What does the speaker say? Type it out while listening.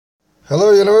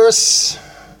Hello, universe.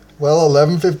 Well,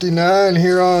 11:59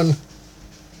 here on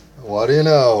What Do You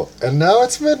Know? And now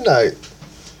it's midnight.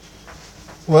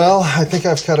 Well, I think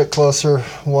I've cut it closer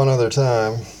one other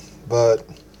time, but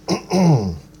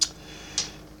the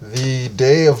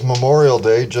day of Memorial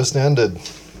Day just ended.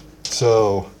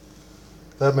 So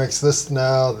that makes this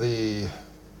now the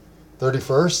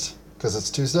 31st because it's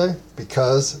Tuesday.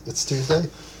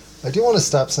 I do want to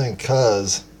stop saying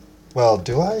cuz. Well,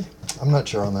 do I? I'm not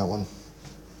sure on that one.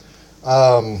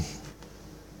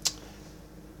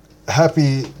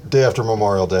 Happy day after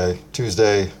Memorial Day,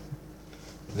 Tuesday,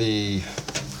 the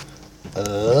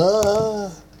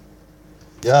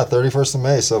 31st of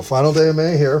May. So final day of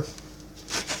May here,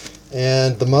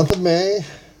 and the month of May,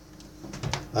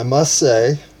 I must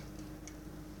say,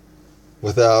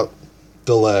 without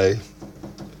delay,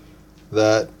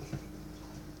 that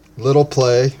little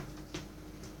play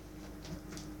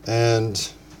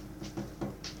and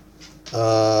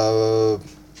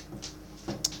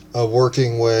a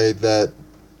working way that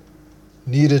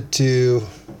needed to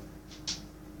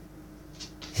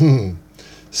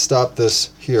stop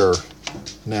this here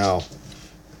now.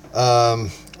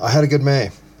 I had a good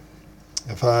May.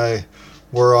 If I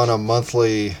were on a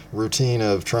monthly routine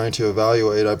of trying to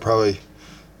evaluate, I'd probably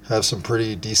have some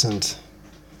pretty decent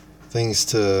things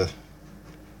to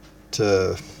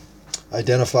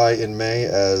identify in May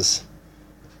as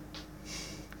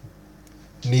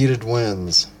needed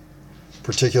wins,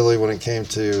 particularly when it came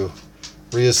to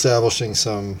reestablishing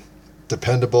some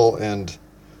dependable and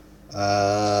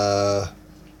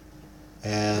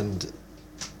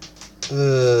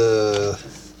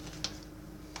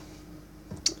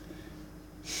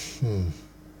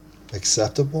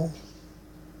acceptable.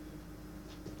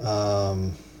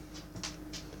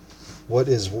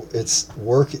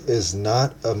 Work is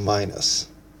not a minus.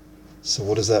 So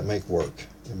what does that make work?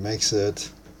 It makes it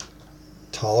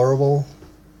tolerable.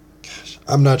 Gosh,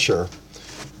 I'm not sure.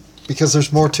 Because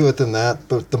there's more to it than that,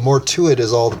 but the more to it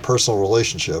is all the personal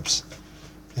relationships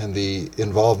and the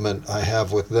involvement I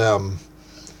have with them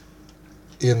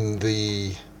in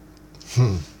the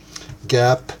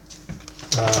gap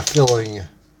filling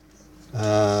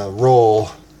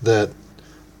role that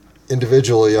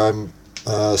individually I'm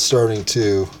starting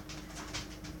to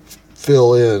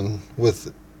fill in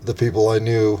with the people I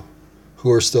knew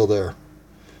who are still there.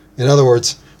 In other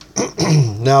words,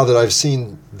 now that I've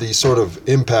seen the sort of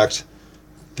impact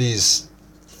these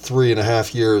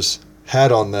 3.5 years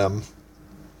had on them,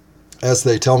 as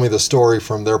they tell me the story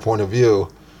from their point of view,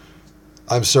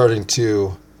 I'm starting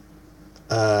to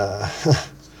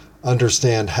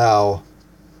understand how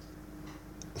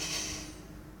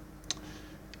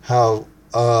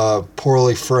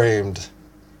poorly framed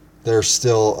they're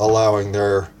still allowing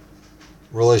their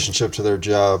relationship to their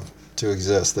job to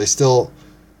exist. They still,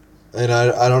 and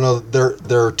I don't know,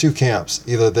 there are two camps.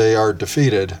 Either they are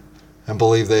defeated and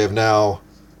believe they have now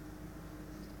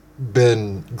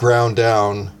been ground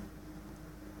down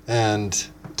and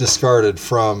discarded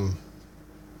from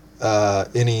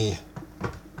any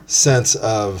sense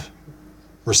of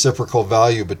reciprocal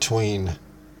value between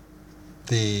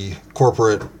the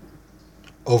corporate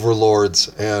overlords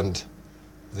and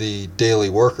the daily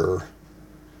worker.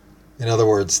 In other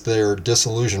words, their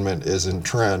disillusionment is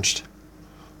entrenched,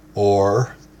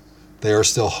 or they are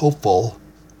still hopeful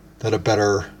that a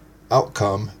better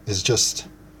outcome is just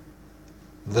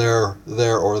there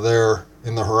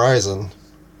in the horizon,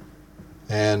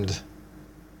 and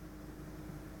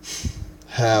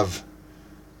have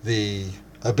the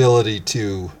ability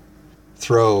to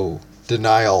throw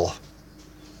denial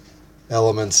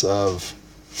elements of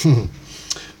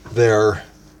their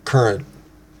current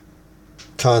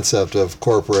concept of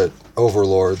corporate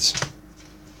overlords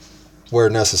where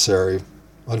necessary,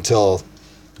 until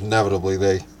inevitably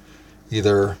they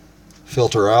either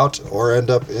filter out or end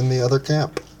up in the other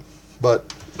camp.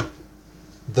 But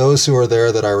those who are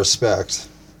there that I respect,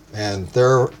 and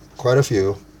there are quite a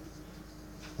few,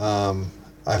 I've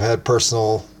had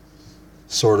personal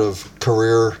sort of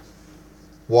career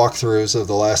walkthroughs of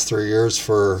the last 3 years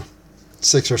for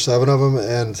 6 or 7 of them,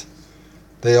 and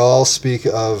they all speak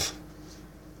of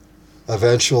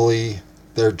eventually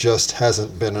there just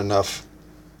hasn't been enough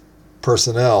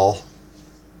personnel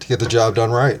to get the job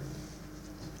done right.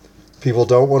 People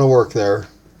don't want to work there,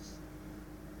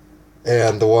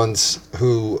 and the ones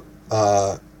who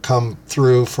come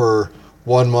through for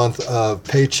 1 month of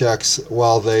paychecks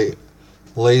while they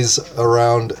laze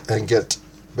around and get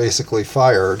basically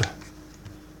fired,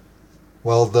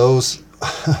 well, those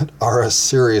are a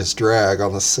serious drag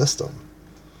on the system.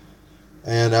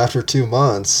 And after 2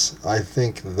 months, I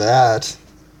think that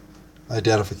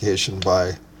identification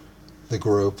by the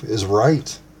group is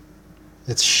right.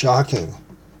 It's shocking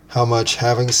how much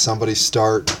having somebody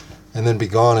start and then be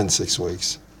gone in 6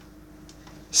 weeks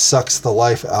sucks the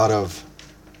life out of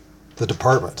the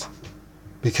department,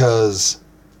 because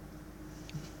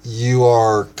you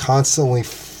are constantly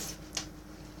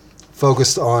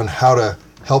focused on how to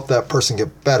help that person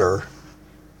get better,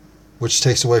 which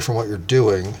takes away from what you're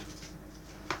doing.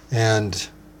 And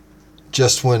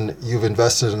just when you've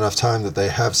invested enough time that they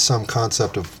have some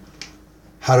concept of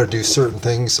how to do certain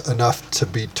things enough to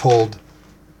be told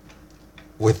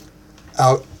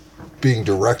without being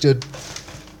directed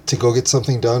to go get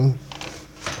something done,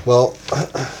 well,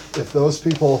 if those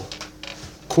people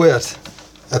quit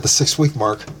at the 6-week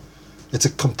mark, it's a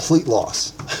complete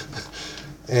loss.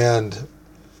 And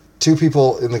 2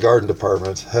 people in the garden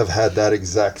department have had that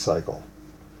exact cycle.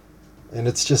 And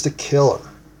it's just a killer.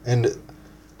 And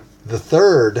the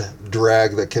third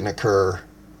drag that can occur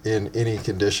in any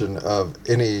condition of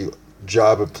any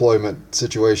job employment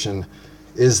situation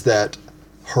is that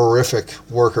horrific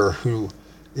worker who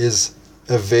is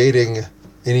evading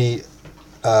any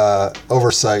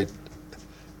oversight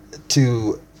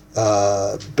to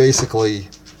basically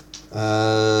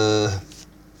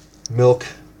milk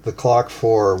the clock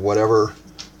for whatever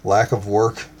lack of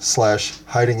work /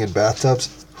 hiding in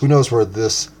bathtubs. Who knows where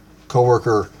this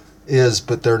coworker is,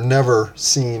 but they're never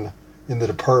seen in the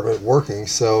department working,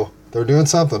 so they're doing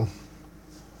something.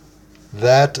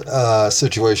 That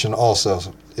situation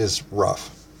also is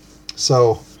rough.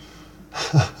 So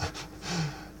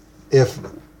if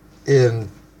in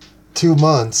 2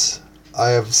 months I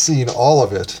have seen all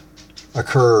of it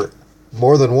occur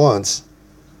more than once,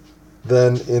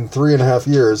 then in 3.5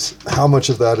 years, how much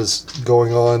of that is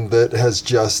going on that has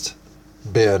just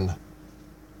been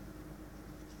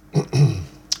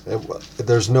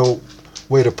there's no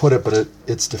way to put it, but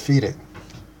it's defeating.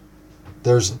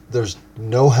 There's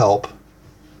no help,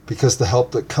 because the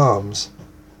help that comes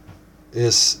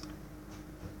is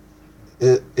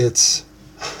it's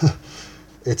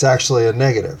it's actually a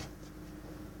negative.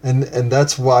 And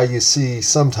that's why you see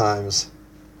sometimes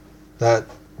that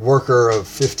worker of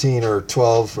 15 or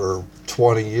 12 or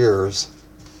 20 years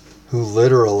who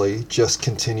literally just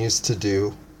continues to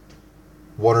do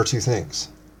 1 or 2 things.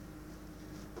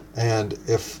 And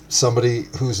if somebody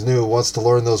who's new wants to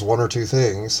learn those 1 or 2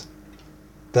 things,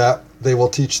 that they will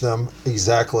teach them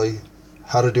exactly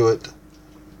how to do it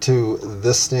to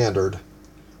this standard.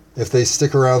 If they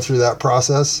stick around through that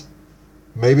process,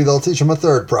 maybe they'll teach them a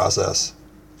 3rd process.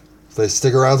 If they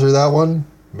stick around through that one,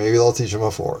 maybe they'll teach them a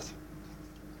 4th.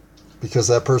 Because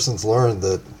that person's learned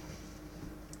that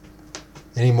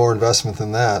any more investment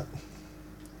than that,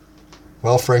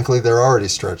 well, frankly, they're already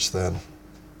stretched thin.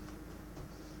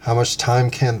 How much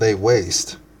time can they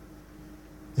waste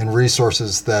in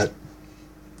resources that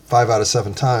 5 out of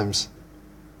 7 times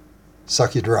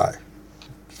suck you dry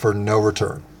for no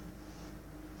return?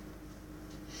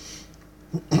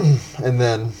 And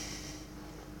then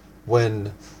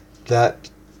when that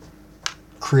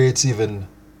creates even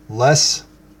less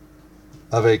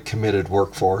of a committed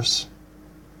workforce,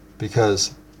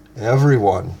 because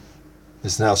everyone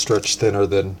is now stretched thinner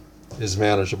than is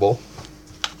manageable,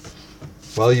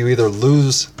 well, you either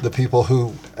lose the people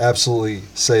who absolutely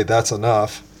say that's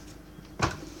enough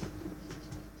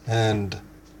and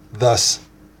thus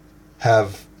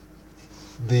have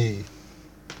the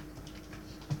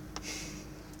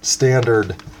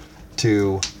standard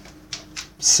to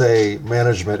say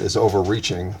management is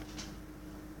overreaching.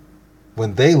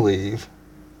 When they leave,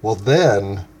 well,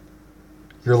 then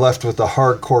you're left with the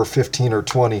hardcore 15 or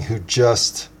 20 who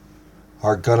just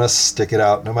are gonna stick it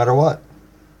out no matter what.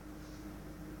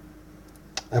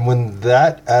 And when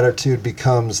that attitude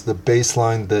becomes the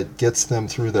baseline that gets them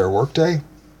through their workday,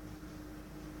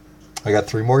 I got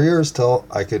 3 more years till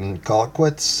I can call it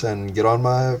quits and get on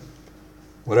my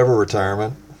whatever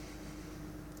retirement.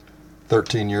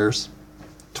 13 years,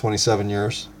 27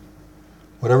 years,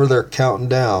 whatever they're counting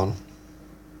down.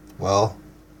 Well,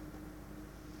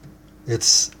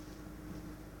 it's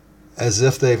as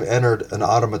if they've entered an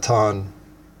automaton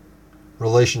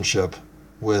relationship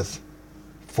with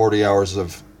 40 hours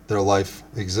of their life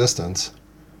existence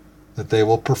that they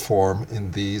will perform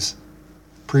in these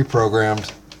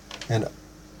pre-programmed and,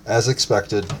 as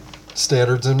expected,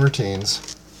 standards and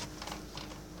routines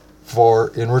for,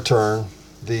 in return,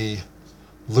 the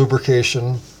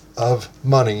lubrication of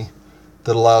money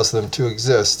that allows them to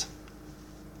exist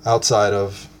outside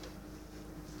of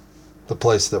the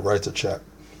place that writes a check.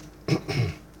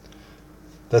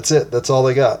 That's it. That's all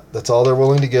they got. That's all they're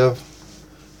willing to give.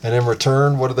 And in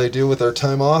return, what do they do with their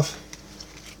time off?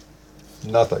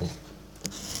 Nothing.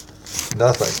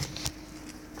 Nothing.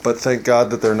 but thank God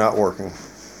that they're not working.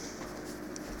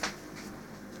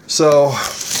 So,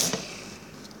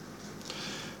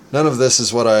 none of this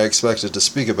is what I expected to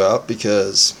speak about,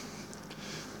 because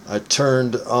I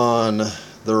turned on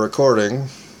the recording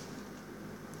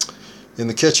in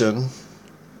the kitchen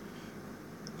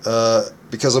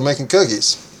because I'm making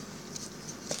cookies.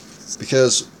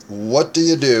 Because what do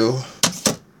you do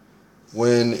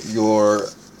when your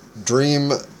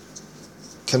dream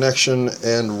connection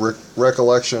and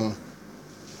recollection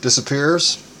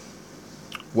disappears?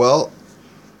 Well,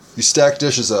 you stack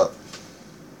dishes up.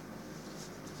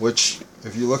 Which,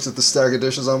 if you looked at the stack of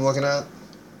dishes I'm looking at,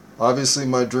 obviously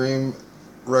my dream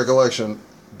recollection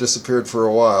disappeared for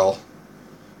a while.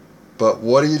 But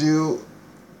what do you do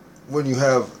when you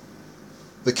have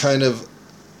the kind of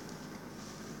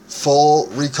full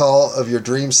recall of your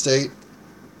dream state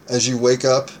as you wake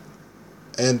up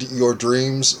and your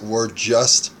dreams were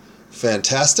just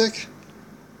fantastic?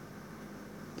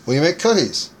 Well, you make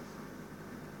cookies.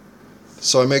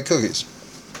 So I make cookies.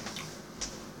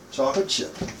 Chocolate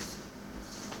chip.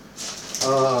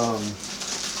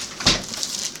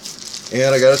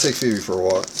 And I gotta take Phoebe for a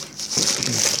walk.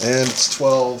 And it's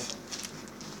 12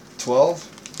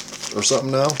 or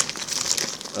something now.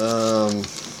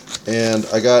 And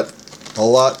I got a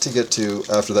lot to get to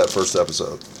after that first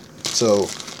episode. So,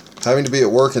 having to be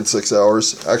at work in 6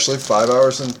 hours, actually 5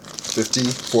 hours and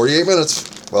 48 minutes.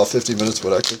 Well, 50 minutes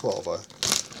would actually qualify.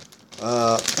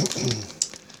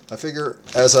 I figure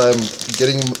as I'm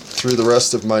getting through the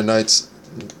rest of my night's,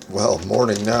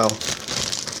 morning now,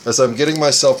 as I'm getting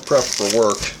myself prepped for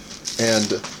work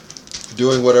and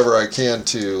doing whatever I can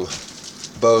to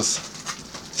both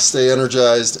stay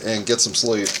energized and get some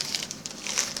sleep,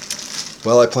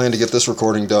 I plan to get this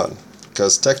recording done.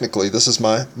 Because technically this is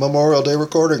my Memorial Day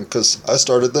recording, because I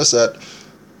started this at,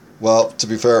 to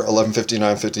be fair,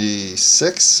 11:59,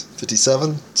 56,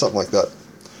 57, something like that.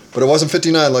 But it wasn't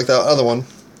 59 like that other one.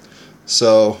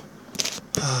 So,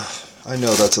 I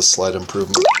know that's a slight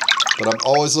improvement. But I'm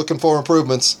always looking for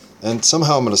improvements, and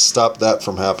somehow I'm going to stop that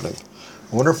from happening.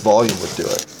 I wonder if volume would do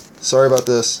it. Sorry about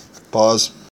this.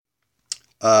 Pause.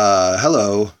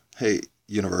 Hello. Hey,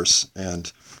 universe,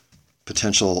 and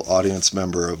potential audience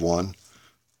member of one.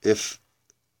 If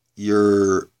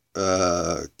you're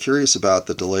curious about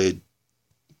the delayed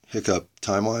hiccup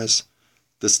time-wise,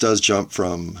 this does jump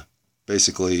from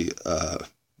basically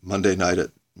Monday night at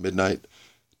midnight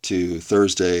to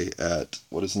Thursday at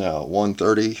what is now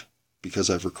 1:30, because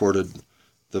I've recorded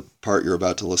the part you're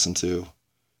about to listen to.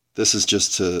 This is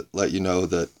just to let you know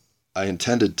that I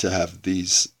intended to have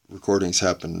these recordings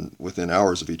happen within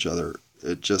hours of each other.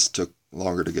 It just took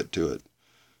longer to get to it.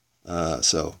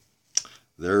 So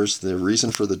there's the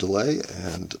reason for the delay,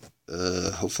 and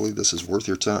hopefully this is worth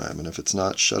your time. And if it's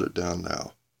not, shut it down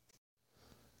now.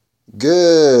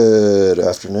 Good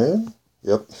afternoon.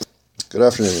 Yep. Good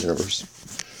afternoon, universe.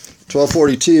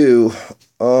 12:42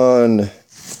 on,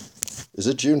 is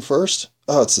it June 1st?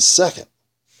 Oh, it's the 2nd.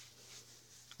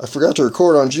 I forgot to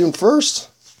record on June 1st.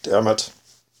 Damn it.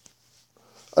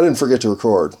 I didn't forget to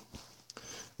record.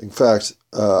 In fact,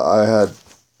 I had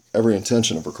every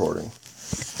intention of recording.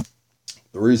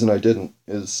 The reason I didn't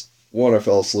is, 1, I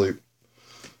fell asleep.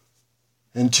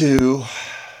 And 2,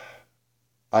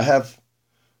 I have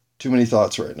too many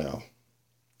thoughts right now.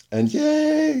 And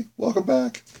yay! Welcome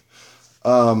back.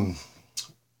 And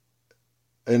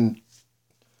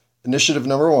initiative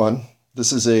number 1,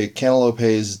 this is a Cantaloupe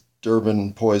Haze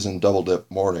Durban Poison Double Dip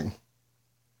morning.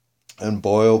 And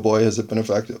boy, oh boy, has it been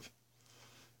effective.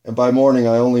 And by morning,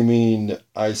 I only mean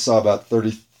I saw about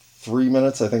 33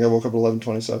 minutes. I think I woke up at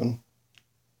 11:27.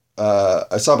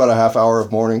 I saw about a half hour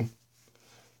of morning.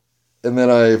 And then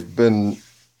I've been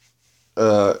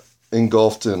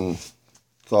engulfed in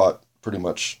thought pretty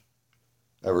much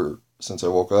ever since I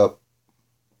woke up.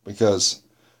 Because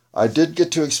I did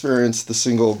get to experience the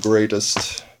single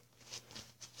greatest,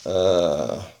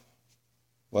 I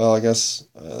guess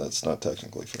that's not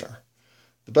technically fair.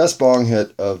 The best bong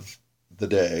hit of the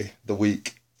day, the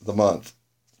week, the month,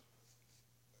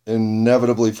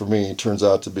 inevitably for me turns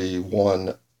out to be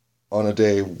one on a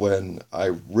day when I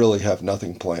really have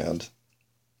nothing planned,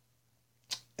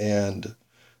 and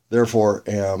therefore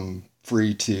am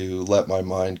free to let my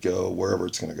mind go wherever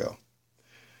it's going to go.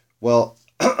 Well,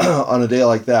 on a day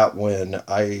like that, when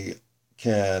I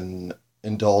can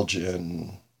indulge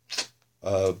in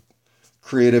a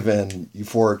creative and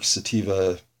euphoric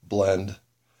sativa blend,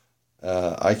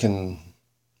 I can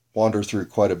wander through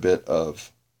quite a bit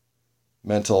of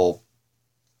mental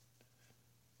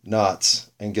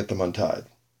knots and get them untied.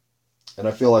 And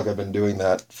I feel like I've been doing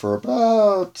that for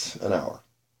about an hour.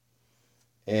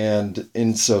 And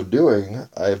in so doing,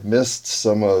 I've missed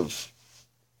some of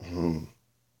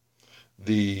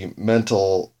the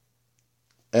mental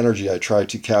energy I try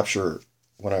to capture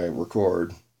when I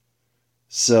record.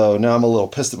 So now I'm a little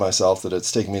pissed at myself that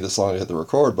it's taking me this long to hit the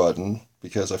record button,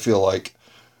 because I feel like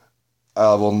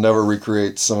I will never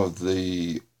recreate some of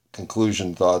the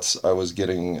conclusion thoughts I was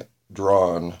getting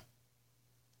drawn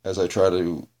as I try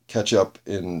to catch up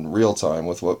in real time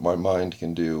with what my mind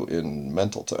can do in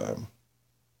mental time.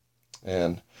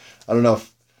 And I don't know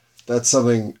if that's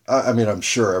something, I mean, I'm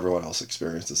sure everyone else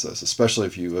experiences this, especially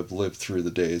if you have lived through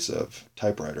the days of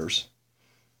typewriters.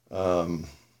 Um,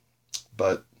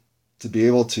 but to be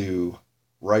able to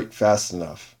write fast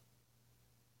enough,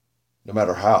 no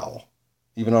matter how,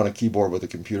 even on a keyboard with a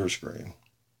computer screen,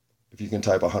 if you can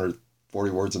type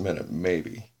 140 words a minute,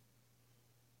 maybe.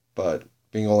 But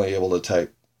being only able to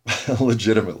type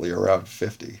legitimately around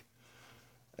 50.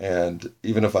 And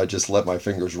even if I just let my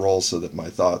fingers roll so that my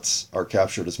thoughts are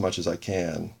captured as much as I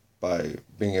can by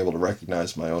being able to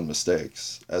recognize my own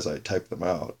mistakes as I type them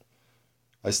out,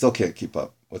 I still can't keep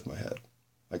up with my head.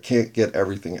 I can't get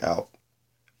everything out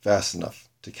fast enough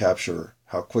to capture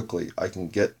how quickly I can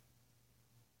get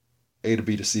A to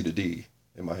B to C to D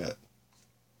in my head.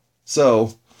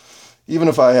 So even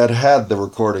if I had had the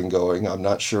recording going, I'm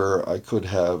not sure I could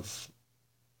have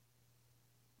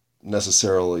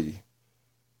necessarily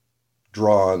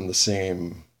drawn the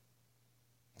same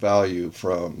value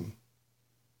from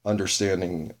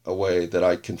understanding a way that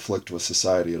I conflict with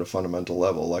society at a fundamental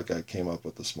level like I came up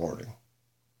with this morning.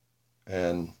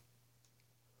 And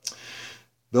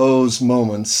those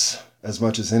moments, as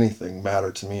much as anything,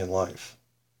 matter to me in life.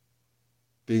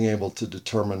 Being able to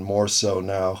determine more so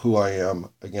now who I am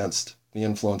against the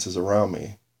influences around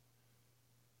me,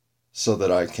 so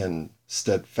that I can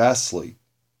steadfastly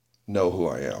know who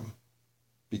I am,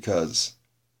 because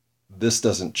this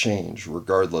doesn't change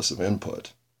regardless of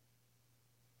input.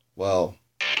 Well,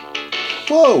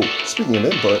 whoa, speaking of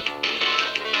input,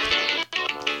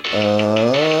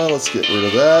 let's get rid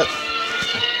of that.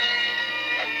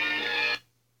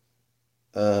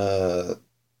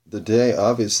 The day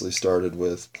obviously started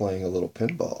with playing a little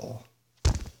pinball.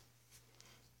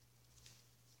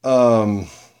 God,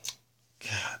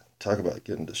 talk about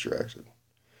getting distracted.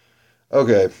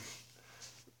 Okay.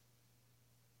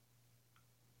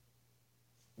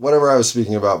 Whatever I was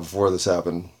speaking about before this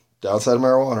happened, downside of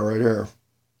marijuana right here.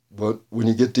 But when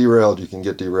you get derailed, you can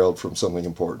get derailed from something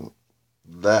important.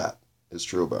 That is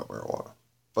true about marijuana.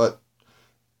 But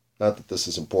not that this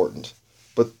is important.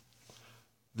 But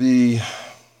the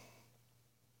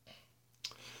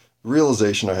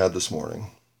realization I had this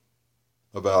morning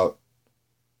about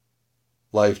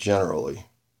life generally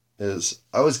is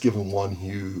I was given one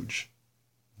huge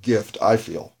gift, I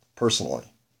feel, personally,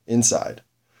 inside.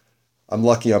 I'm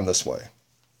lucky I'm this way.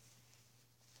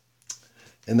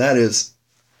 And that is,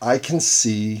 I can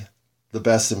see the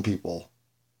best in people,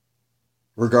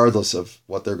 regardless of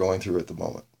what they're going through at the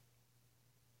moment.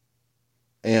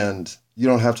 And you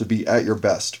don't have to be at your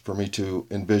best for me to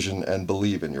envision and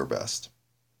believe in your best.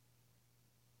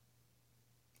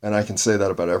 And I can say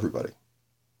that about everybody.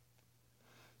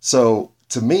 So,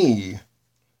 to me,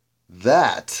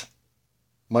 that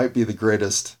might be the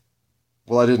greatest,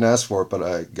 well, I didn't ask for it, but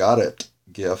I got it,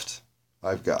 gift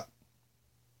I've got.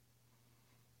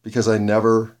 Because I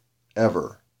never,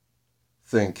 ever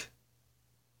think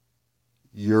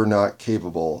you're not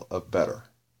capable of better.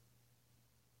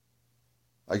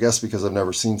 I guess because I've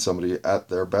never seen somebody at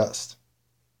their best.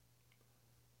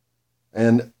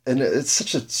 And it's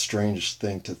such a strange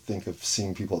thing to think of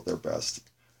seeing people at their best.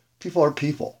 People are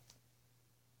people.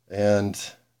 And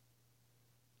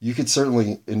you could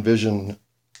certainly envision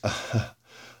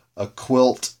a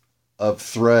quilt of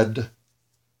thread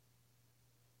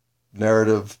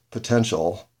narrative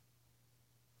potential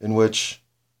in which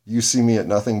you see me at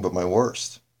nothing but my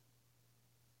worst.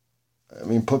 I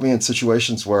mean, put me in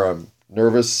situations where I'm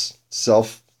nervous,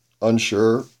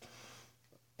 unsure,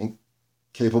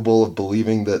 incapable of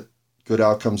believing that good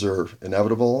outcomes are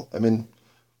inevitable. I mean,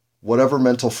 whatever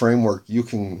mental framework you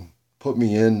can put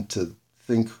me in to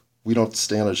think we don't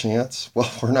stand a chance,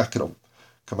 well, we're not going to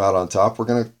come out on top. We're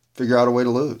going to figure out a way to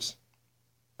lose.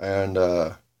 And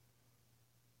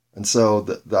so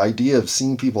the idea of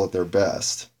seeing people at their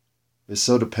best is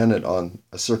so dependent on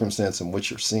a circumstance in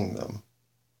which you're seeing them.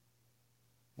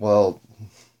 Well,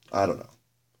 I don't know.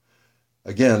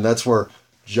 Again, that's where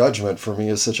judgment for me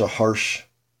is such a harsh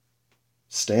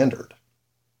standard.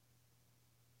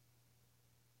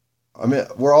 I mean,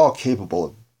 we're all capable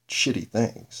of shitty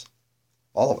things.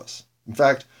 All of us. In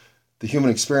fact, the human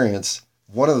experience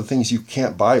one of the things you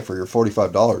can't buy for your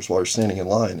 $45 while you're standing in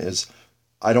line is,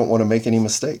 I don't want to make any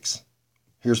mistakes.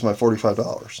 Here's my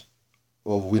 $45.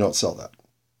 Well, we don't sell that.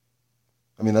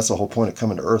 I mean, that's the whole point of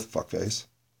coming to Earth, fuckface.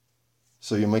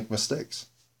 So you make mistakes.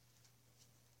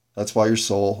 That's why your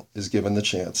soul is given the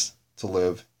chance to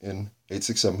live in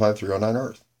 8675309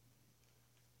 Earth.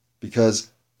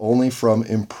 Because only from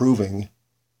improving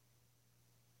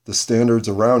the standards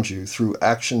around you through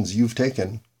actions you've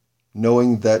taken,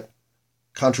 knowing that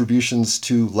contributions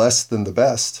to less than the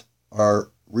best are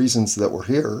reasons that we're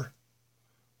here.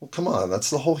 Well, come on, that's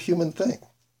the whole human thing.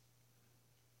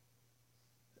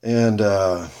 And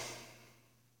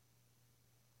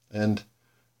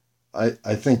I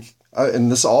think,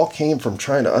 and this all came from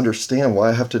trying to understand why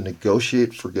I have to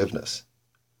negotiate forgiveness.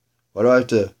 Why do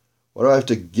I have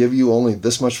to give you only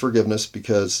this much forgiveness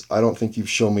because I don't think you've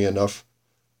shown me enough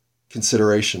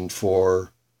consideration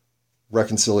for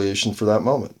reconciliation for that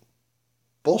moment?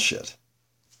 Bullshit.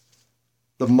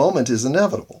 The moment is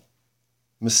inevitable.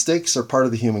 Mistakes are part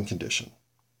of the human condition.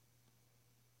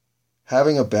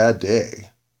 Having a bad day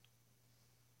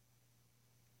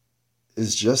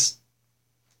is just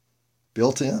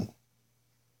built in.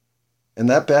 And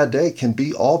that bad day can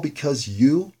be all because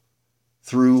you,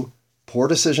 through poor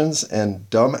decisions and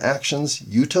dumb actions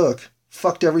you took,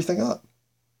 fucked everything up.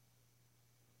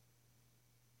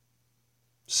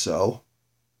 So,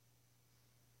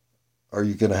 are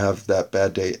you going to have that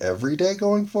bad day every day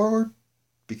going forward?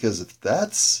 Because if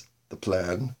that's the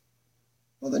plan,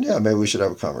 well then yeah, maybe we should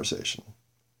have a conversation.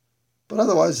 But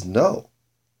otherwise, no.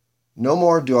 No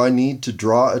more do I need to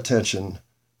draw attention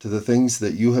to the things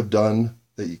that you have done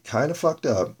that you kind of fucked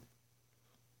up.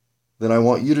 Then I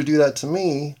want you to do that to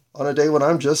me on a day when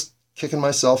I'm just kicking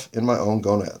myself in my own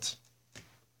gonads.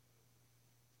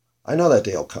 I know that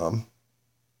day will come.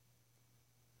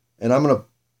 And I'm going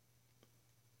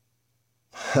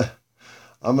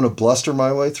to bluster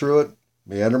my way through it,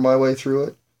 meander my way through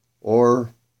it,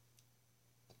 or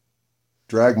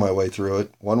drag my way through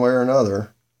it one way or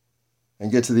another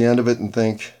and get to the end of it and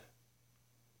think,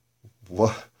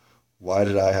 what? Why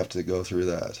did I have to go through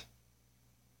that?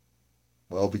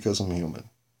 Well, because I'm human.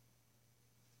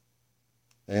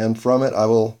 And from it, I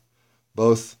will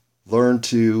both learn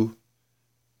to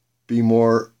be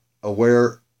more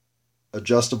aware,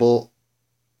 adjustable,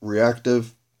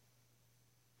 reactive,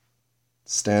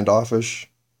 standoffish,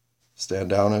 stand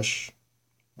downish,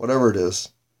 whatever it is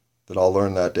that I'll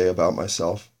learn that day about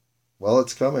myself. Well,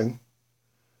 it's coming.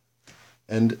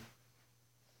 And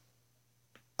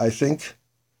I think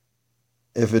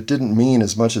if it didn't mean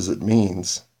as much as it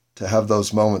means to have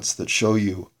those moments that show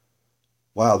you,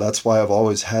 wow, that's why I've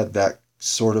always had that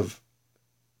sort of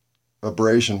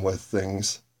abrasion with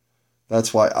things.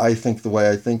 That's why I think the way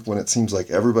I think when it seems like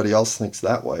everybody else thinks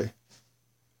that way.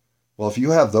 Well, if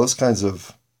you have those kinds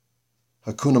of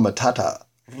Hakuna Matata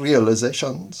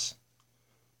realizations,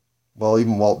 well,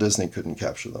 even Walt Disney couldn't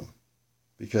capture them,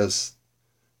 because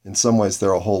in some ways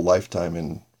they're a whole lifetime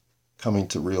in coming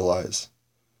to realize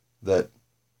that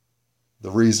the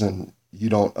reason you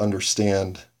don't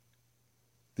understand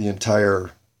the entire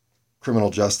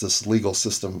criminal justice legal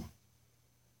system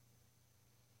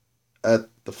at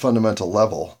the fundamental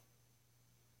level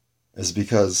is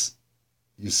because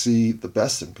you see the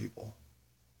best in people,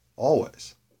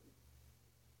 always.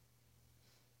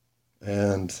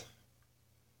 And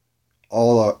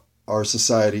all our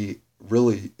society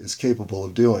really is capable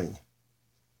of doing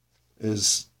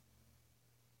is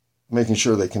making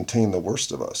sure they contain the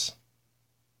worst of us.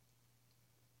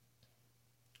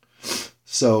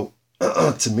 So,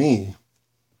 to me,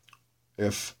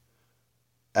 if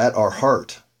at our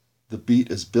heart the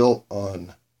beat is built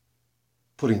on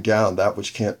putting down that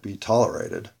which can't be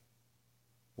tolerated,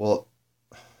 well,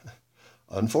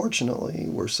 unfortunately,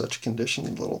 we're such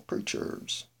conditioned little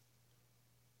creatures.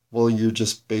 Well, you're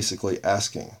just basically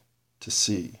asking to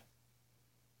see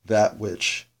that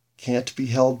which can't be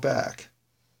held back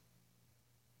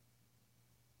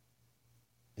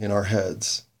in our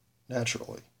heads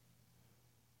naturally.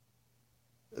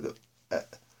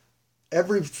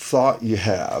 Every thought you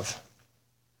have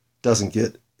doesn't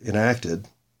get enacted.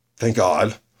 Thank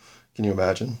God. Can you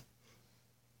imagine?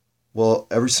 Well,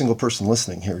 every single person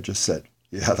listening here just said,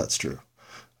 yeah, that's true.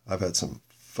 I've had some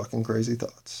fucking crazy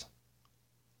thoughts.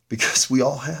 Because we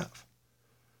all have.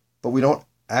 But we don't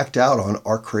act out on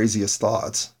our craziest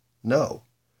thoughts. No.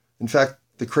 In fact,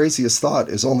 the craziest thought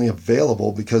is only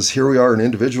available because here we are, an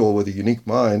individual with a unique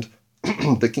mind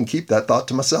that can keep that thought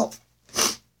to myself.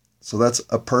 So that's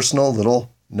a personal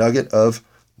little nugget of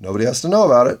nobody has to know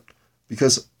about it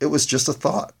because it was just a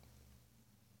thought.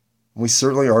 We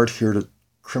certainly aren't here to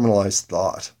criminalize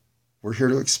thought. We're here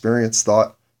to experience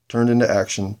thought turned into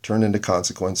action, turned into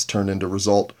consequence, turned into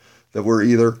result that we're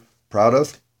either proud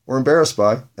of or embarrassed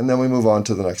by, and then we move on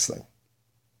to the next thing.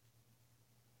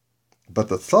 But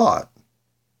the thought,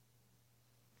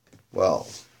 well,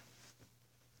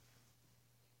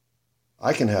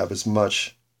 I can have as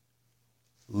much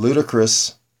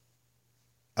ludicrous,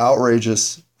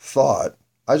 outrageous thought.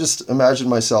 I just imagine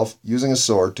myself using a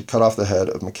sword to cut off the head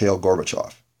of Mikhail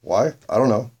Gorbachev. Why? I don't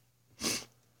know.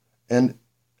 And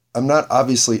I'm not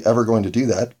obviously ever going to do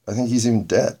that. I think he's even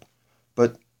dead.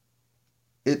 But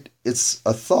it's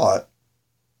a thought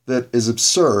that is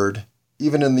absurd,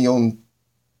 even in the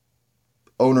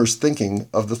owner's thinking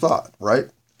of the thought, right?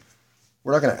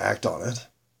 We're not going to act on it.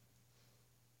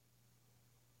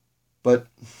 But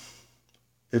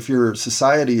if your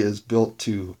society is built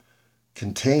to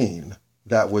contain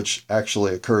that which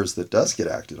actually occurs that does get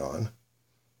acted on,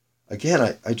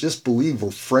 again, I just believe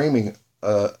we're framing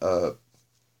an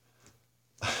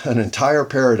entire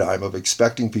paradigm of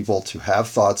expecting people to have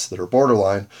thoughts that are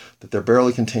borderline, that they're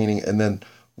barely containing, and then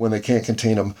when they can't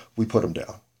contain them, we put them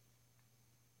down.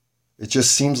 It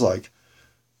just seems like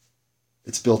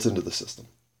it's built into the system.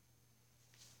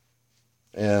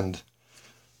 And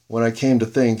when I came to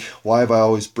think, why have I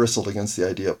always bristled against the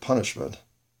idea of punishment?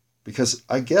 Because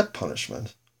I get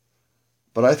punishment,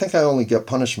 but I think I only get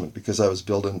punishment because I was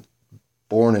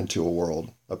born into a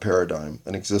world, a paradigm,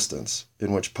 an existence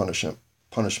in which punishment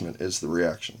is the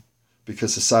reaction,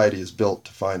 because society is built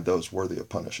to find those worthy of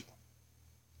punishing.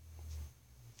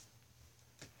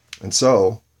 And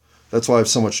so that's why I have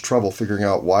so much trouble figuring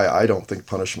out why I don't think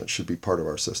punishment should be part of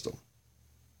our system.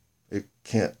 It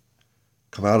can't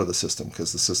come out of the system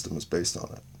because the system is based on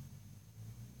it.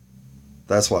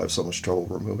 That's why I have so much trouble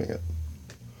removing it.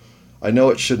 I know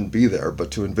it shouldn't be there,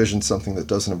 but to envision something that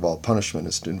doesn't involve punishment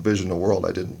is to envision a world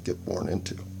I didn't get born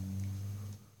into.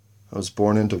 I was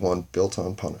born into one built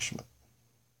on punishment.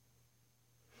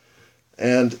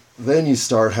 And then you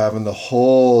start having the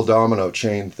whole domino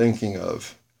chain thinking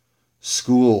of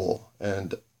school,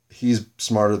 and he's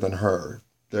smarter than her,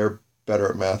 they're better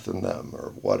at math than them,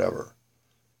 or whatever.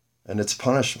 And it's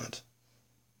punishment.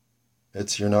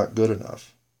 It's you're not good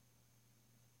enough.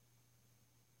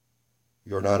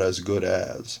 You're not as good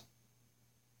as.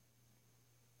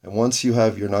 And once you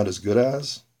have you're not as good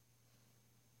as,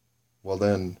 well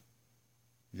then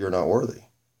you're not worthy.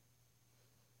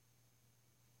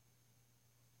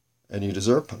 And you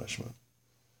deserve punishment.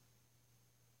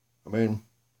 I mean,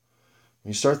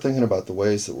 when you start thinking about the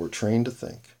ways that we're trained to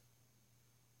think,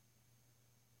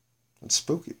 it's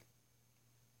spooky.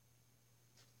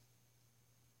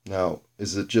 Now,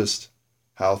 is it just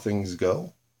how things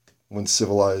go when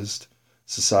civilized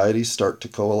societies start to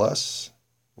coalesce?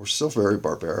 We're still very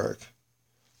barbaric.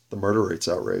 The murder rate's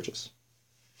outrageous.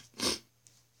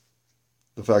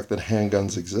 The fact that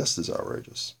handguns exist is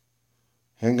outrageous.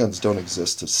 Handguns don't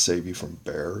exist to save you from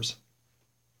bears.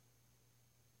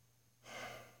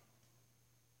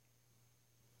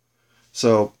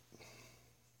 So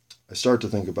I start to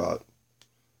think about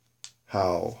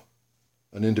how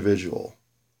an individual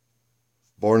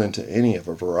born into any of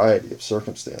a variety of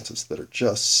circumstances that are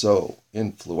just so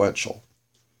influential,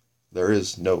 there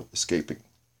is no escaping.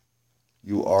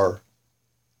 You are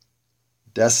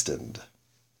destined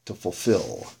to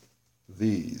fulfill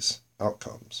these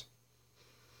outcomes.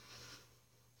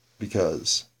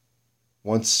 Because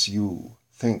once you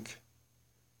think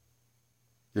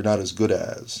you're not as good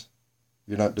as,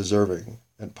 you're not deserving,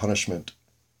 and punishment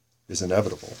is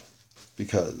inevitable,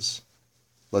 because,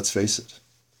 let's face it,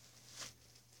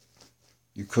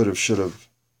 you could have, should have,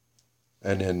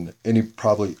 and in any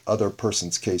probably other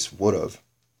person's case would have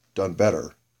done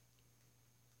better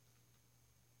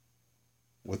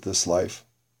with this life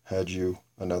had you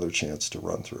another chance to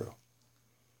run through.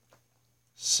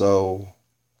 So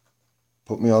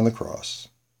put me on the cross,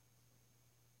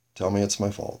 tell me it's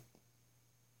my fault,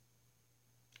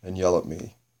 and yell at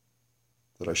me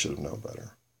that I should have known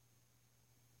better.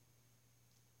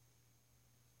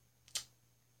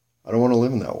 I don't want to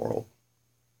live in that world.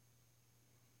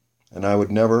 And I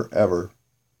would never, ever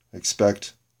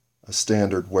expect a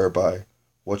standard whereby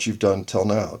what you've done till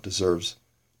now deserves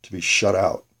to be shut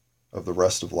out of the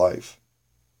rest of life.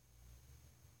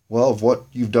 Well, if what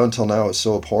you've done till now is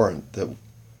so abhorrent that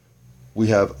we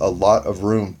have a lot of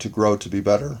room to grow to be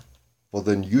better, well,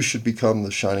 then you should become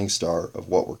the shining star of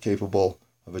what we're capable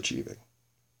of achieving.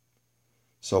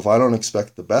 So if I don't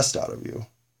expect the best out of you,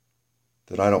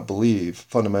 then I don't believe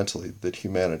fundamentally that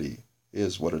humanity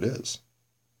is what it is.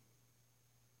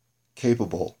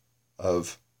 Capable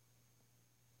of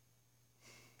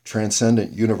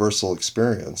transcendent universal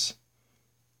experience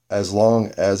as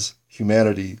long as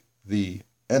humanity, the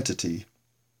entity,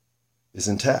 is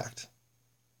intact.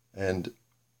 And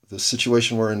the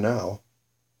situation we're in now,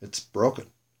 it's broken.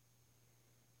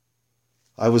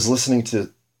 I was listening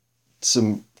to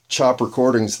some chop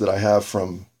recordings that I have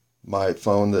from my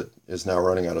phone that is now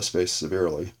running out of space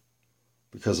severely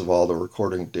because of all the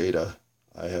recording data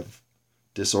I have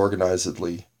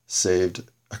disorganizedly saved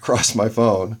across my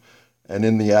phone. And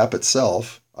in the app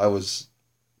itself, I was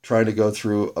trying to go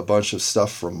through a bunch of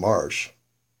stuff from Marsh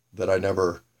that I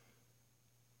never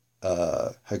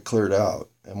had cleared out.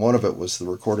 And one of it was the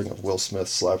recording of Will Smith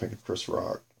slapping Chris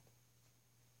Rock.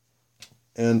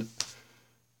 And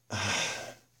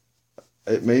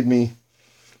it made me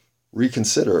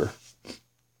reconsider,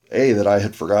 A, that I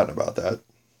had forgotten about that.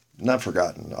 Not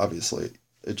forgotten, obviously.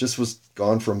 It just was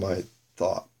gone from my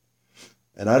thought.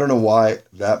 And I don't know why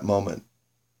that moment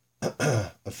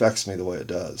affects me the way it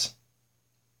does.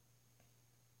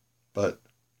 But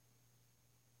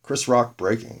Chris Rock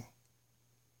breaking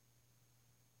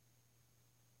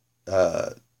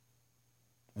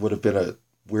would have been a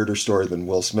weirder story than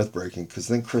Will Smith breaking, because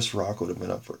then Chris Rock would have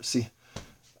been up for it. See,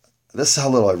 this is how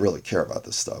little I really care about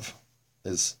this stuff.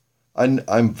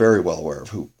 I'm very well aware of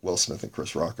who Will Smith and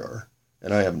Chris Rock are,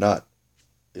 and I am not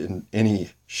in any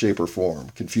shape or form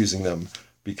confusing them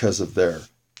because of their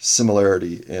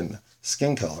similarity in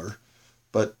skin color.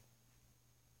 But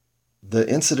the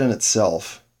incident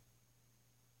itself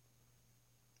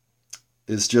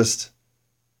is just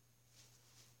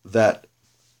that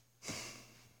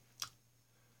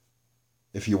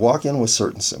if you walk in with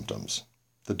certain symptoms,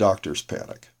 the doctors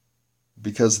panic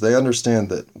because they understand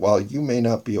that while you may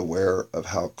not be aware of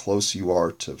how close you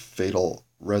are to fatal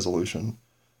resolution,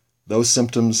 those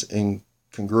symptoms in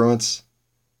congruence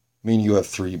mean you have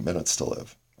 3 minutes to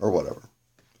live or whatever.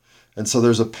 And so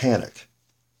there's a panic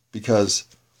because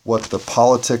what the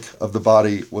politic of the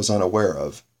body was unaware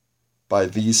of by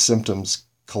these symptoms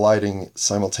colliding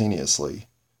simultaneously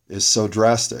is so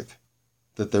drastic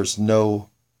that there's no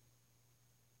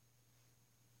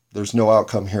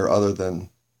outcome here other than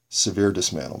severe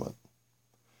dismantlement.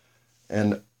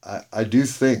 And I do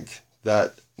think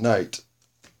that night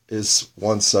is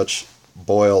one such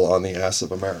boil on the ass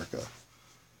of America.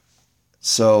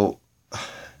 So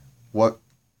what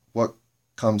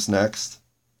comes next?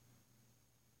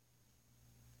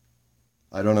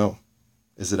 I don't know.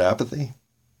 Is it apathy?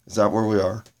 Is that where we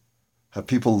are? Have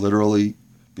people literally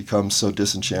become so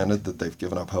disenchanted that they've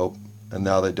given up hope and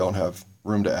now they don't have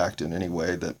room to act in any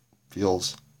way that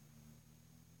feels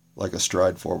like a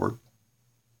stride forward?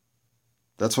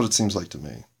 That's what it seems like to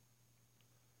me.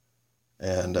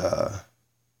 And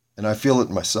I feel it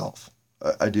myself.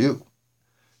 I do.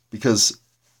 Because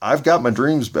I've got my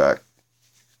dreams back.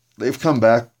 They've come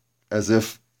back as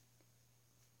if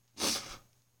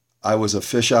I was a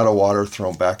fish out of water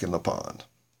thrown back in the pond.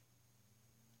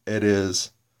 It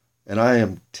is, and I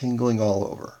am tingling all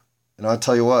over. And I'll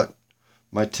tell you what,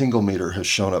 my tingle meter has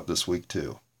shown up this week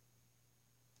too.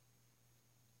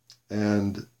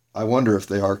 And I wonder if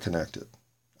they are connected.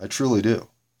 I truly do.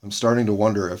 I'm starting to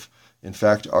wonder if, in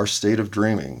fact, our state of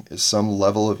dreaming is some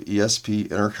level of ESP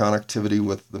interconnectivity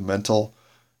with the mental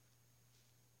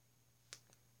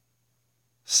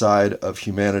side of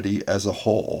humanity as a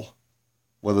whole,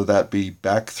 whether that be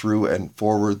back through and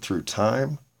forward through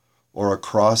time or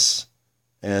across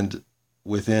and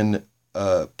within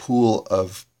a pool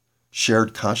of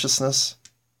shared consciousness.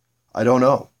 I don't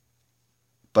know.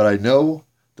 But I know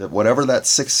that whatever that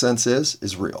sixth sense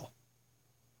is real.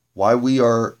 Why we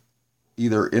are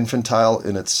either infantile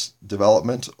in its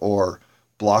development or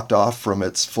blocked off from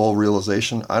its full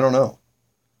realization, I don't know.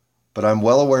 But I'm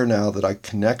well aware now that I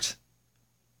connect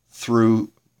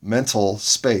through mental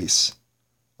space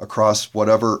across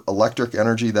whatever electric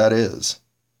energy that is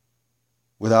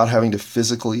without having to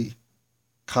physically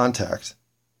contact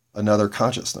another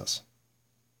consciousness.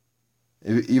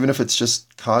 Even if it's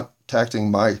just contacting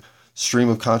my stream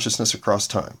of consciousness across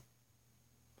time.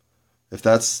 If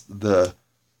that's the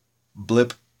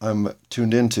blip I'm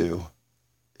tuned into,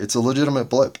 it's a legitimate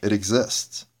blip. It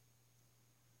exists.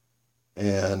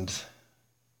 And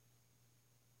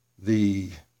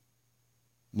the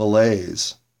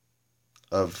malaise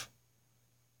of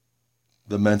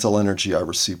the mental energy I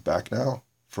receive back now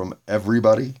from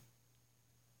everybody,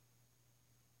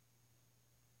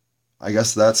 I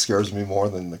guess that scares me more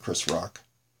than the Chris Rock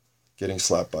getting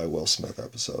slapped by Will Smith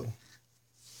episode.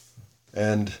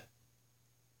 And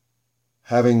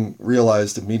having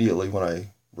realized immediately when I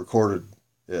recorded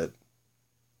it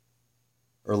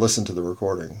or listened to the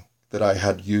recording that I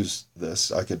had used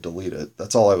this, I could delete it.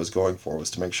 That's all I was going for, was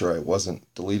to make sure I wasn't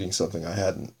deleting something I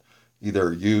hadn't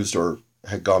either used or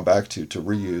had gone back to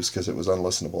reuse because it was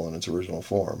unlistenable in its original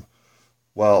form.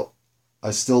 Well,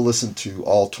 I still listened to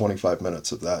all 25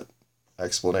 minutes of that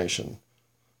explanation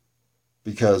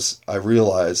because I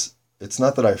realize it's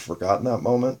not that I've forgotten that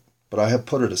moment, but I have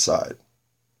put it aside.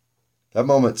 That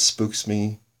moment spooks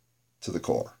me to the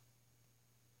core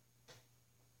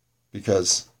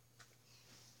because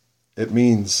it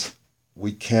means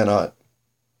we cannot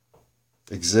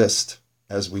exist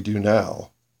as we do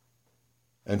now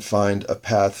and find a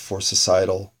path for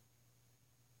societal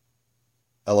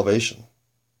elevation.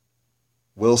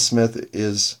 Will Smith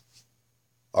is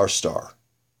our star.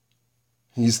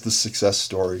 He's the success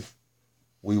story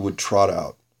we would trot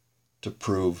out to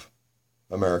prove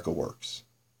America works.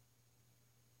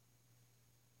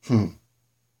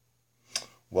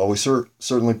 Well, we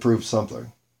certainly proved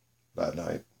something that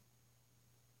night.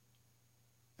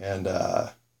 And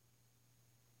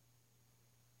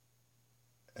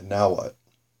now what?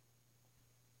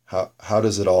 How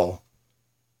does it all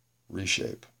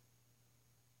reshape?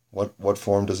 What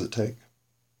form does it take?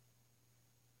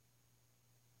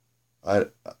 I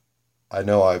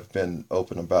know I've been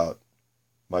open about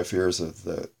my fears of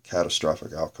the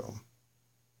catastrophic outcome.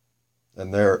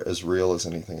 And they're as real as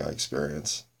anything I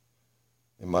experience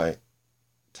in my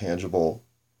tangible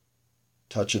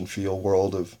touch and feel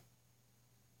world of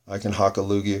I can hawk a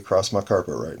loogie across my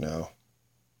carpet right now.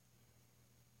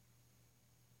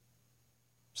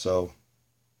 So,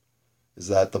 is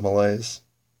that the malaise?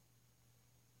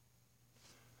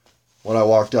 When I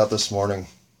walked out this morning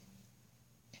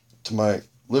to my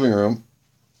living room,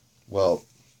 well,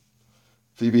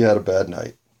 Phoebe had a bad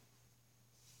night.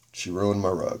 She ruined my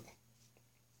rug.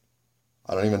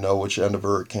 I don't even know which end of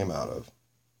her it came out of,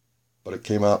 but it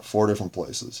came out 4 different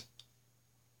places.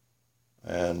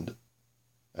 And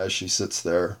as she sits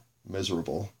there,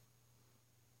 miserable,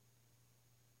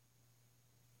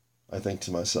 I think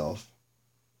to myself,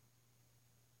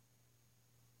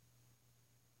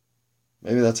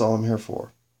 maybe that's all I'm here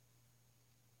for.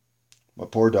 My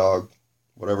poor dog,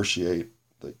 whatever she ate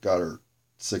that got her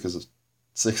sick as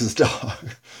a dog,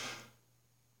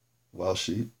 well,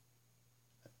 she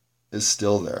is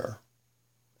still there.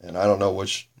 And I don't know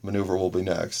which maneuver will be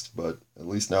next, but at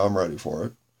least now I'm ready for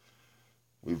it.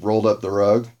 We've rolled up the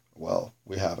rug. Well,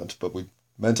 we haven't, but we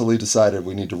mentally decided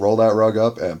we need to roll that rug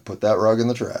up and put that rug in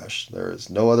the trash. There is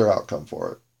no other outcome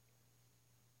for it.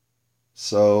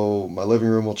 So my living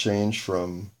room will change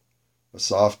from a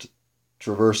soft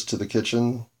traverse to the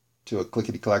kitchen to a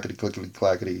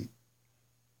clickety-clackety.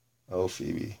 Oh,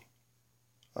 Phoebe,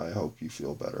 I hope you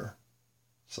feel better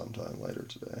sometime later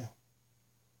today.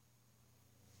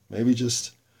 Maybe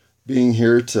just being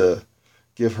here to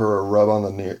give her a rub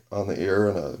on the ear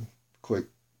and a quick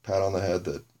pat on the head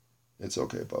that it's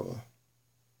okay, Bubba.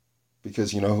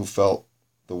 Because you know who felt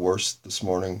the worst this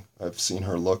morning? I've seen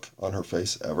her look on her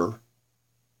face ever.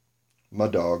 My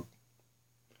dog.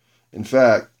 In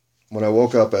fact, when I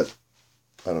woke up at,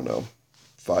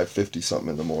 5:50 something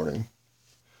in the morning,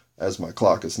 as my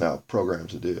clock is now programmed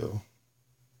to do,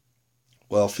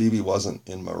 well, Phoebe wasn't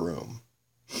in my room,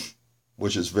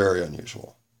 which is very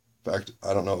unusual. In fact,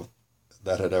 I don't know if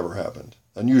that had ever happened.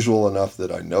 Unusual enough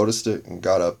that I noticed it and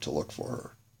got up to look for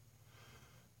her.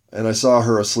 And I saw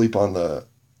her asleep on the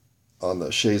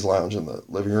chaise lounge in the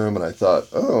living room, and I thought,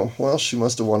 oh, well, she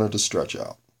must have wanted to stretch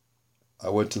out. I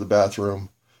went to the bathroom,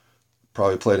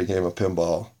 probably played a game of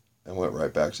pinball, and went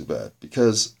right back to bed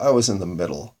because I was in the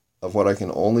middle of what I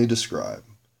can only describe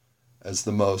as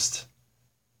the most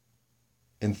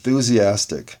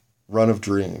enthusiastic run of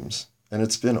dreams. And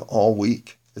it's been all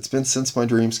week. It's been since my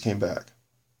dreams came back.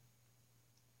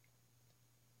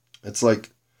 It's like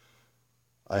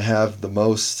I have the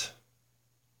most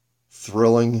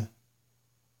thrilling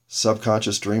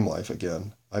subconscious dream life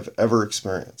again I've ever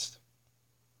experienced.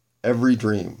 Every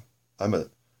dream, I'm a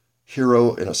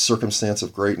hero in a circumstance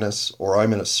of greatness, or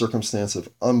I'm in a circumstance of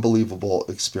unbelievable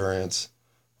experience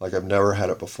like I've never had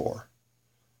it before.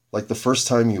 Like the first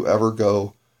time you ever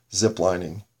go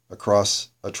ziplining across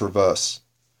a traverse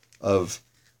of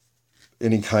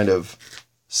any kind of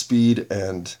speed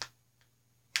and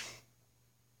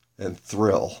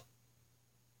thrill.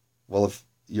 Well, if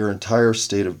your entire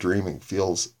state of dreaming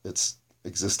feels it's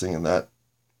existing in that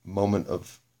moment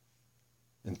of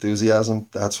enthusiasm,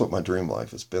 that's what my dream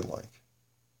life has been like.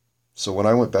 So when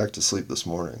I went back to sleep this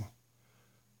morning,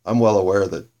 I'm well aware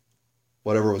that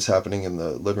whatever was happening in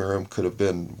the living room could have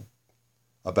been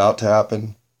about to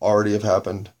happen, already have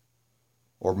happened,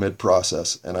 or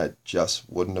mid-process, and I just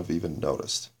wouldn't have even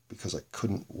noticed because I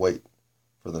couldn't wait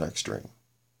for the next dream.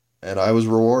 And I was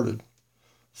rewarded.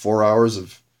 4 hours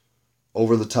of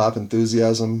over-the-top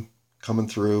enthusiasm coming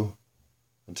through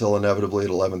until inevitably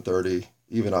at 11:30,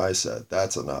 even I said,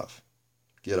 that's enough.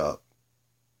 Get up.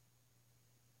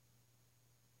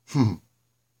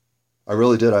 I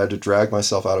really did. I had to drag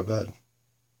myself out of bed.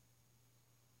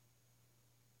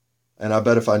 And I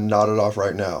bet if I nodded off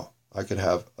right now, I could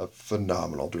have a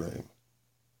phenomenal dream.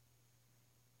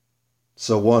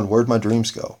 So one, where'd my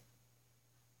dreams go?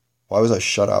 Why was I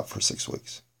shut out for 6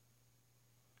 weeks?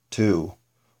 Two,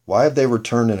 why have they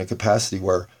returned in a capacity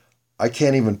where I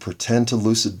can't even pretend to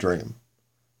lucid dream?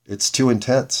 It's too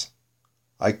intense.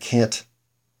 I can't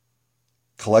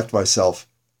collect myself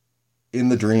in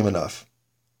the dream enough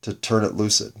to turn it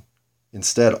lucid.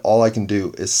 Instead, all I can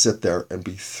do is sit there and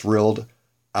be thrilled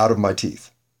out of my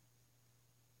teeth.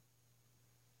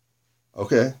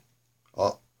 Okay.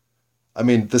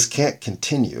 This can't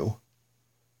continue.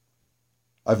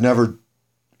 I've never,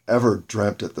 ever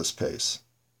dreamt at this pace.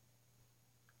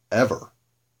 Ever.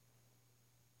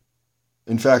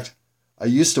 In fact, I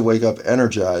used to wake up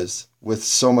energized with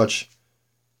so much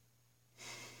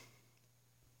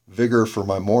vigor for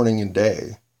my morning and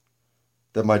day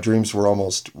that my dreams were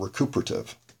almost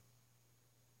recuperative.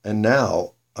 And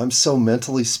now I'm so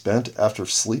mentally spent after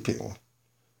sleeping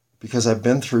because I've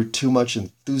been through too much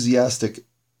enthusiastic,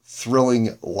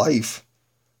 thrilling life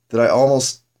that I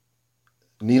almost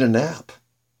need a nap.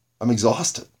 I'm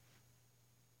exhausted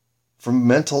from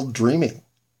mental dreaming.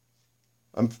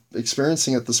 I'm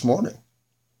experiencing it this morning.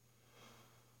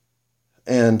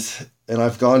 And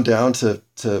I've gone down to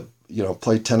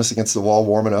play tennis against the wall,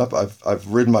 warming up. I've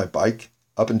ridden my bike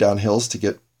up and down hills to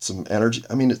get some energy.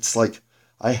 It's like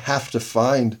I have to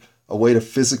find a way to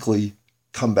physically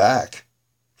come back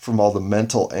from all the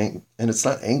mental and it's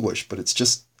not anguish, but it's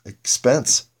just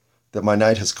expense that my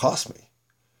night has cost me.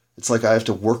 It's like I have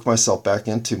to work myself back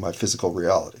into my physical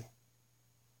reality.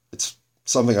 It's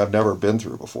something I've never been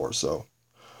through before, so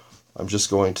I'm just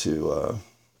going to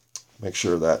make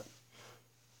sure that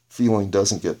feeling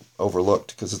doesn't get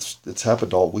overlooked because it's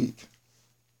happened all week.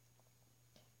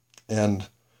 And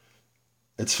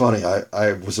it's funny,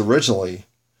 I was originally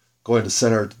going to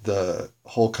center the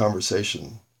whole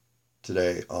conversation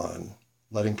today on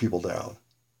letting people down.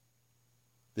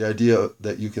 The idea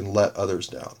that you can let others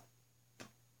down.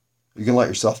 You can let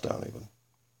yourself down even.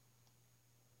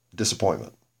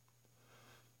 Disappointment.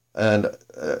 And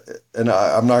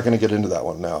I'm not going to get into that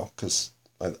one now because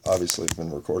I obviously have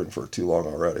been recording for too long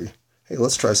already. Hey,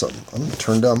 let's try something. I'm going to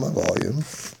turn down my volume.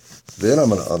 Then I'm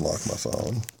going to unlock my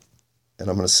phone. And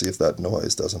I'm going to see if that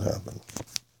noise doesn't happen.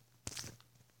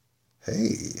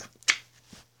 Hey.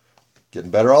 Getting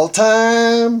better all the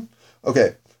time.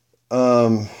 Okay.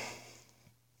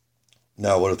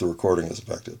 Now what if the recording is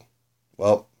affected?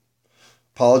 Well,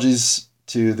 apologies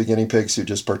to the guinea pigs who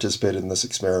just participated in this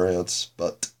experience,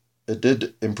 but it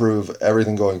did improve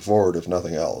everything going forward, if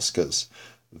nothing else, because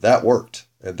that worked.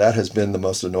 And that has been the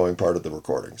most annoying part of the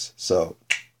recordings. So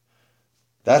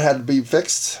that had to be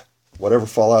fixed. Whatever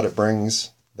fallout it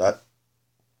brings, that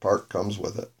part comes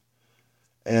with it.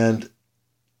 And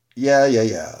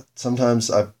yeah.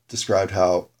 Sometimes I've described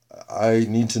how I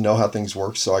need to know how things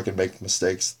work so I can make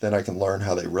mistakes. Then I can learn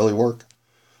how they really work.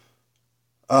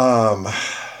 I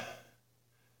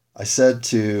said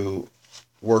to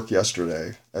work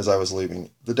yesterday as I was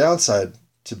leaving, the downside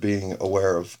to being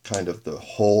aware of kind of the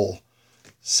whole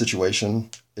situation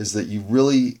is that you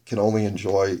really can only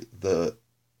enjoy the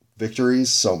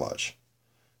victories so much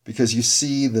because you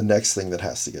see the next thing that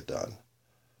has to get done.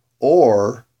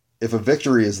 Or if a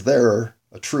victory is there,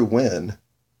 a true win,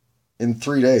 in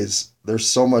 3 days, there's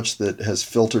so much that has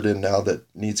filtered in now that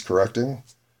needs correcting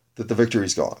that the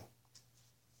victory's gone.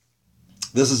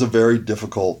 This is a very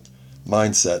difficult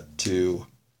mindset to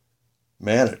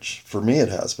manage. For me, it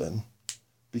has been.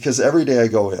 Because every day I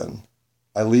go in,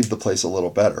 I leave the place a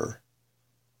little better.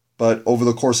 But over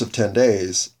the course of 10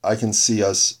 days, I can see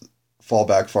us fall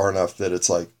back far enough that it's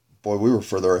like, boy, we were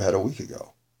further ahead a week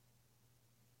ago.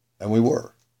 And we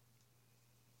were.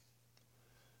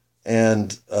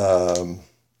 And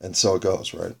so it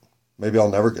goes, right? Maybe I'll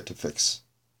never get to fix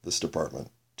this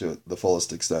department to the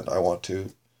fullest extent I want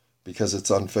to, because it's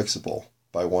unfixable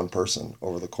by one person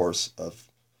over the course of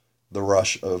the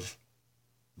rush of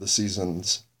the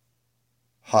season's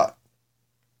hot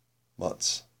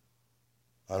months.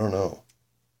 I don't know.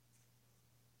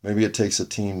 Maybe it takes a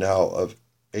team now of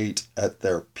 8 at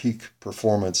their peak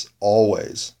performance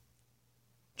always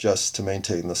just to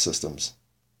maintain the systems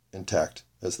intact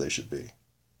as they should be.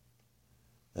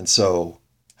 And so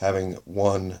having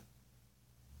 1/7,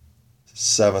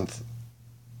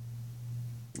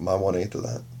 my 1/8 of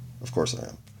that, of course I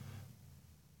am.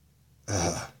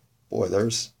 Boy,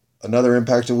 there's another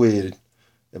impact of weed.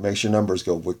 It makes your numbers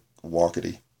go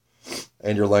walkety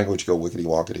and your language go wickety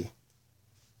walkety.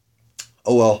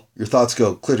 Oh well, your thoughts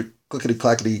go clickety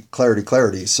clackety,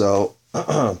 clarity. So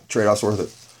trade-off's worth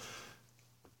it.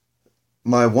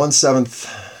 My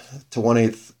 1/7 to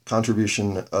 1/8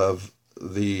 contribution of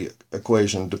the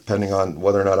equation, depending on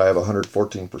whether or not I have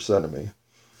 114% of me,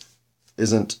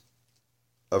 isn't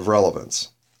of relevance.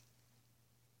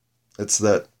 It's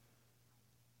that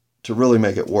to really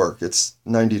make it work, it's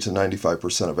 90 to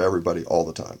 95% of everybody all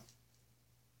the time.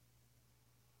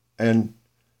 And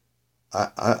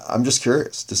I'm just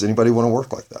curious, does anybody want to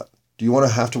work like that? Do you want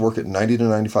to have to work at 90 to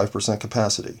 95%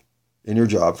 capacity in your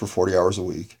job for 40 hours a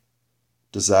week?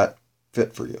 Does that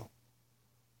fit for you?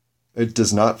 It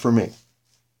does not for me.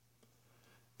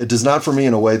 It does not for me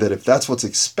in a way that if that's what's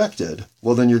expected,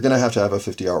 well, then you're going to have a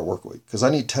 50-hour work week, because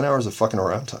I need 10 hours of fucking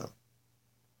around time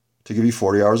to give you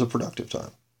 40 hours of productive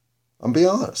time. I'm being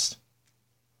honest.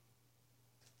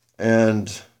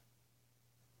 And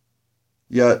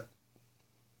yet,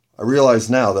 I realize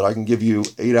now that I can give you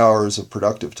 8 hours of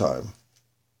productive time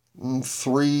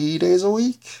 3 days a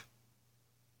week.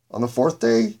 On the 4th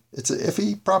day, it's an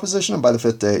iffy proposition. And by the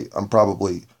 5th day, I'm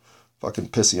probably fucking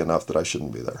pissy enough that I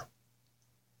shouldn't be there.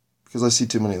 Because I see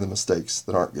too many of the mistakes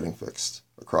that aren't getting fixed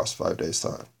across 5 days'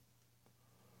 time.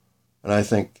 And I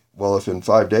think, well, if in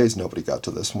 5 days nobody got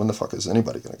to this, when the fuck is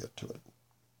anybody going to get to it?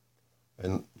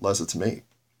 Unless it's me.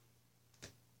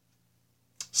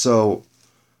 So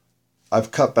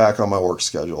I've cut back on my work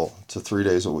schedule to 3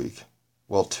 days a week.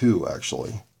 Well, 2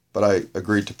 actually. But I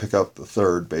agreed to pick up the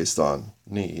 3rd based on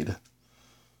need.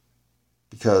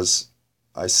 Because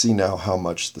I see now how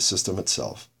much the system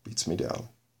itself beats me down.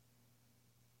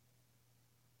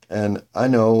 And I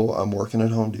know I'm working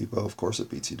at Home Depot. Of course it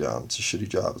beats you down. It's a shitty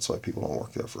job. It's why people don't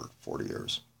work there for 40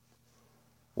 years.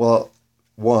 Well,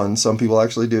 1, some people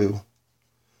actually do.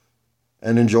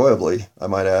 And enjoyably, I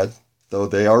might add. Though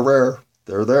they are rare.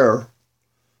 They're there.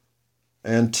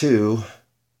 And 2,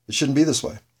 it shouldn't be this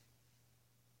way.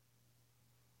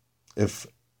 If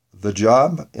the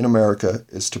job in America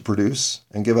is to produce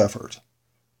and give effort,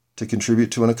 to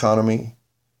contribute to an economy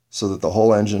so that the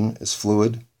whole engine is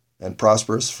fluid and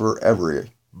prosperous for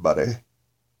everybody,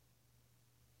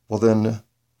 well then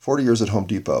 40 years at Home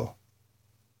Depot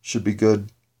should be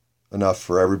good enough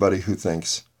for everybody who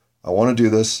thinks, I want to do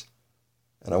this,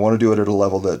 and I want to do it at a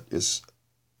level that is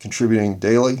contributing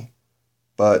daily,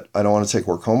 but I don't want to take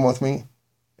work home with me,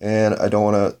 and I don't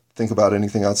want to think about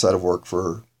anything outside of work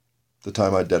for the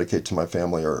time I dedicate to my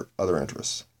family or other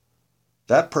interests.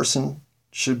 That person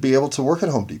should be able to work at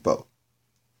Home Depot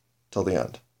till the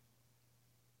end.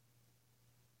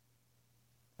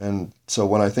 And so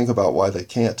when I think about why they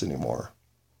can't anymore,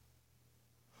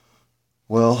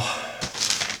 well,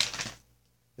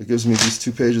 it gives me these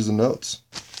 2 pages of notes.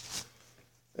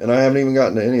 And I haven't even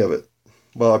gotten to any of it.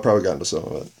 Well, I've probably gotten to some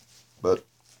of it, but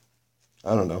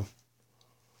I don't know.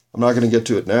 I'm not going to get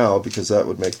to it now because that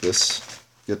would make this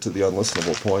get to the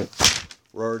unlistenable point.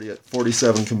 We're already at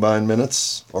 47 combined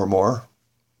minutes or more.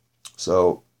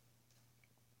 So,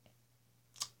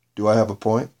 do I have a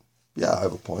point? Yeah, I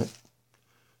have a point.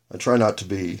 I try not to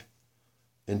be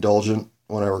indulgent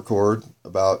when I record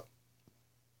about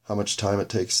how much time it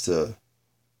takes to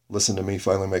listen to me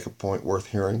finally make a point worth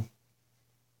hearing.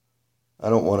 I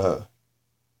don't want to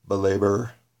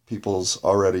belabor people's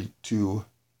already too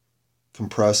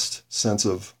compressed sense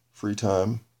of free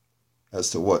time as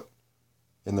to what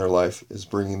in their life is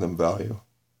bringing them value.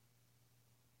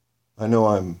 I know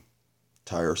I'm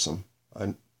tiresome.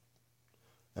 I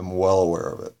am well aware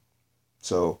of it.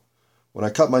 So when I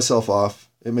cut myself off,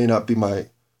 it may not be my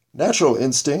natural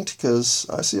instinct because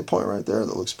I see a point right there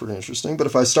that looks pretty interesting. But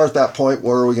if I start that point,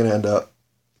 where are we going to end up?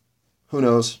 Who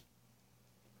knows?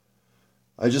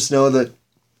 I just know that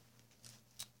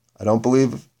I don't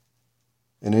believe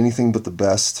in anything but the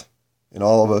best in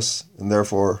all of us. And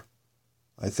therefore,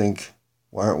 I think,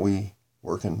 why aren't we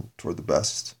working toward the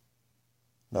best?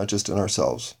 Not just in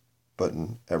ourselves, but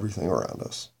in everything around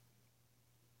us.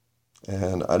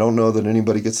 And I don't know that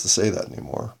anybody gets to say that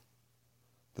anymore.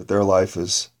 That their life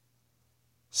is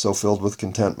so filled with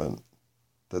contentment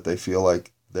that they feel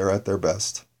like they're at their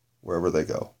best wherever they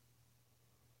go.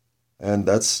 And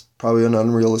that's probably an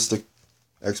unrealistic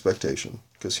expectation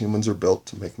because humans are built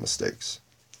to make mistakes.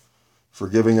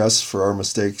 Forgiving us for our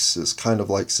mistakes is kind of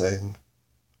like saying,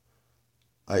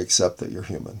 I accept that you're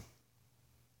human.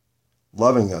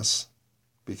 Loving us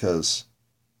because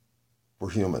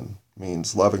we're human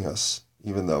means loving us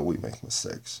even though we make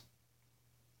mistakes.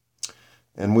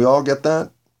 And we all get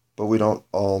that, but we don't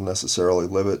all necessarily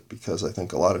live it because I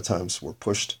think a lot of times we're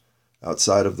pushed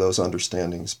outside of those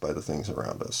understandings by the things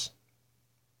around us.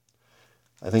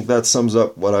 I think that sums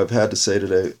up what I've had to say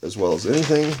today as well as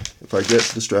anything. If I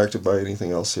get distracted by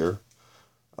anything else here,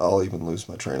 I'll even lose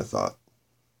my train of thought.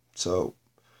 So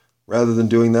rather than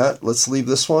doing that, let's leave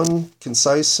this one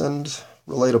concise and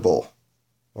relatable.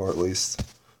 Or at least,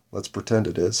 let's pretend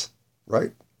it is.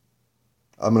 Right?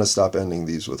 I'm going to stop ending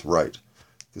these with right.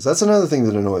 Because that's another thing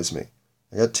that annoys me.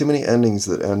 I got too many endings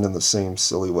that end in the same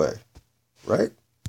silly way. Right?